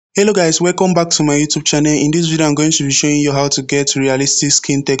Hello guys, welcome back to my YouTube channel. In this video, I'm going to be showing you how to get realistic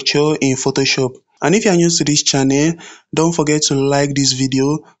skin texture in Photoshop. And if you are new to this channel, don't forget to like this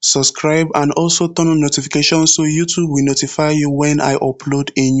video, subscribe, and also turn on notifications so YouTube will notify you when I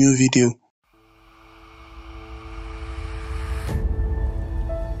upload a new video.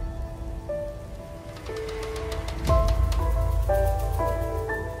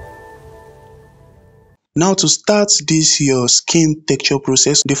 Now to start this your skin texture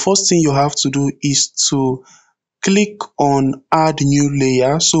process, the first thing you have to do is to click on add new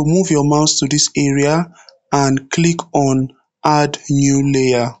layer. So move your mouse to this area and click on add new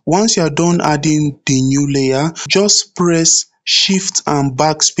layer. Once you are done adding the new layer, just press shift and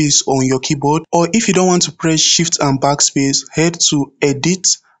backspace on your keyboard, or if you don't want to press shift and backspace, head to edit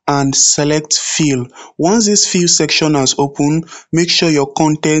and select fill. Once this fill section has opened, make sure your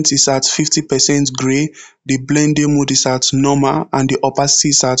content is at 50% gray, the blending mode is at normal, and the opacity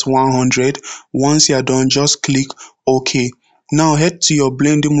is at 100. Once you are done, just click OK. Now head to your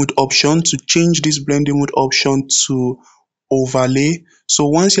blending mode option to change this blending mode option to overlay. So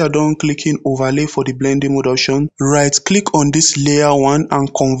once you are done clicking overlay for the blending mode option, right click on this layer 1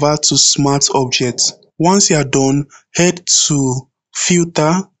 and convert to smart object. Once you are done, head to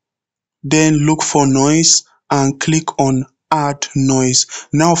filter, then look for noise and click on add noise.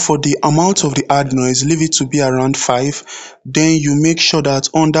 Now for the amount of the add noise, leave it to be around 5. Then you make sure that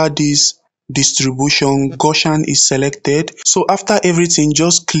under this distribution, Gaussian is selected. So after everything,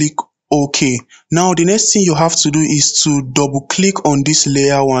 just click OK. Now the next thing you have to do is to double click on this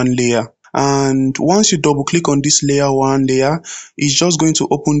layer 1 layer. And once you double click on this layer 1 layer, it's just going to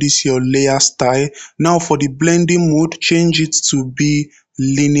open this your layer style. Now for the blending mode, change it to be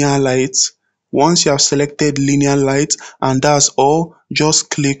linear light. Once you have selected linear light, and that's all, just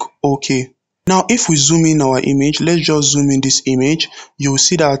click OK. Now if we zoom in our image, let's just zoom in this image, you'll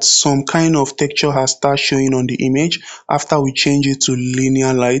see that some kind of texture has started showing on the image after we change it to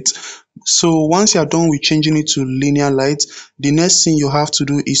linear light. So once you are done with changing it to linear light, the next thing you have to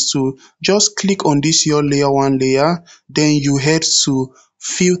do is to just click on this your layer 1 layer, then you head to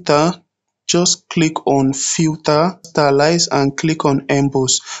filter, just click on filter, stylize, and click on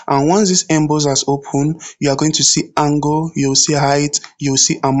emboss. And once this emboss has opened, you are going to see angle, you'll see height, you'll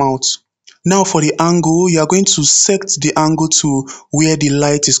see amount. Now for the angle, you are going to set the angle to where the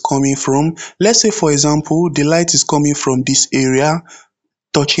light is coming from. Let's say for example, the light is coming from this area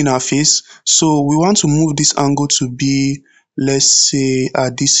touching our face, so we want to move this angle to be, let's say,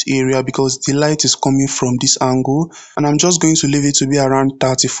 at this area because the light is coming from this angle, and I'm just going to leave it to be around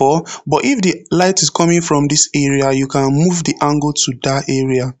 34. But if the light is coming from this area, you can move the angle to that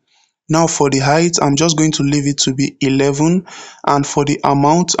area. Now for the height, I'm just going to leave it to be 11, and for the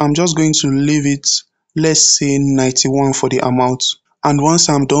amount, I'm just going to leave it, let's say, 91 for the amount. And once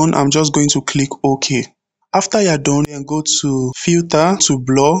I'm done, I'm just going to click OK. After you're done, then go to filter, to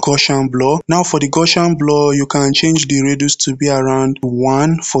blur, Gaussian blur. Now for the Gaussian blur, you can change the radius to be around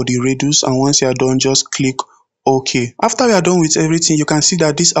 1 for the radius, and once you're done, just click OK. After we are done with everything, you can see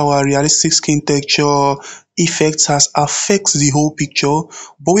that this our realistic skin texture effect has affected the whole picture,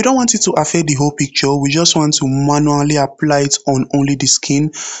 but we don't want it to affect the whole picture. We just want to manually apply it on only the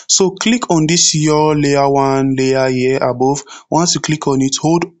skin. So click on this your layer 1 layer here above. Once you click on it,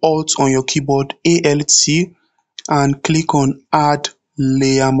 hold Alt on your keyboard, Alt, and click on add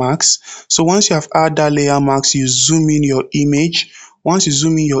layer mask. So once you have added that layer mask, you zoom in your image. Once you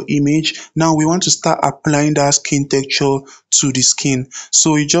zoom in your image, now we want to start applying that skin texture to the skin.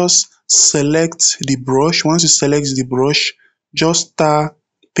 So you just select the brush. Once you select the brush, just start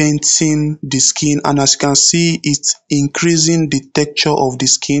painting the skin, and as you can see, it's increasing the texture of the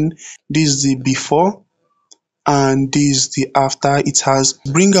skin. This is the before and this is the after. It has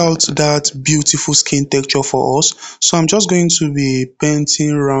bring out that beautiful skin texture for us. So I'm just going to be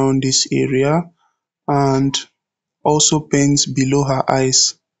painting around this area and also paint below her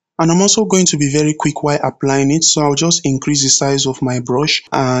eyes. And I'm also going to be very quick while applying it, so I'll just increase the size of my brush,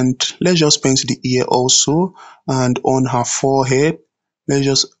 and let's just paint the ear also, and on her forehead. Let's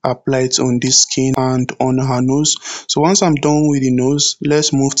just apply it on this skin and on her nose. So once I'm done with the nose,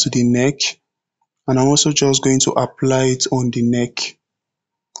 let's move to the neck, and I'm also just going to apply it on the neck.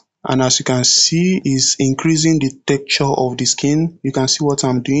 And as you can see, it's increasing the texture of the skin. You can see what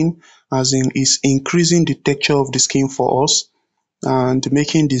I'm doing, as in it's increasing the texture of the skin for us and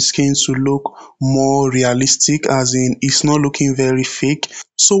making the skin to look more realistic, as in it's not looking very fake.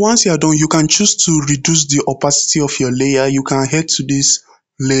 So once you are done, you can choose to reduce the opacity of your layer. You can head to this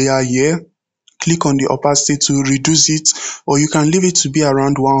layer here, click on the opacity to reduce it, or you can leave it to be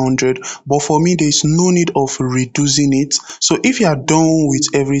around 100. But for me, there is no need of reducing it. So if you are done with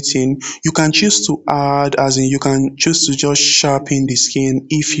everything, you can choose to add, as in you can choose to just sharpen the skin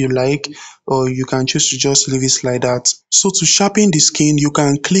if you like, or you can choose to just leave it like that. So to sharpen the skin, you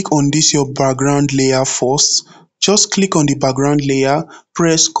can click on this your background layer first. Just click on the background layer,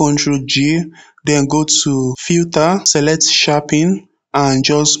 press Ctrl G, then go to filter, select sharpen, and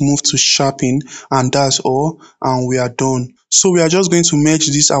just move to sharpen, and that's all, and we are done. So we are just going to merge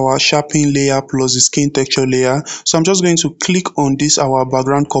this our sharpen layer plus the skin texture layer. So I'm just going to click on this our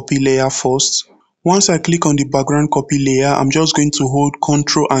background copy layer first. Once I click on the background copy layer, I'm just going to hold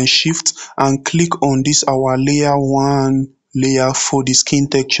Ctrl and Shift and click on this our layer 1 layer for the skin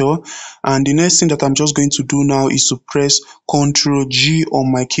texture. And the next thing that I'm just going to do now is to press Ctrl G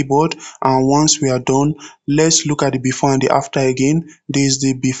on my keyboard. And once we are done, let's look at the before and the after again. This is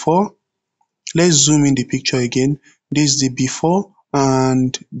the before. Let's zoom in the picture again. This is the before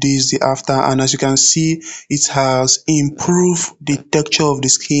and this is the after, and as you can see, it has improved the texture of the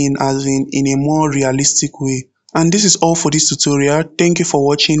skin, as in a more realistic way. And this is all for this tutorial. Thank you for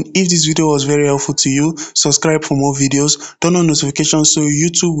watching. If this video was very helpful to you, subscribe for more videos, turn on notifications so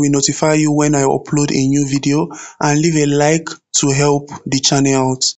YouTube will notify you when I upload a new video, and leave a like to help the channel out.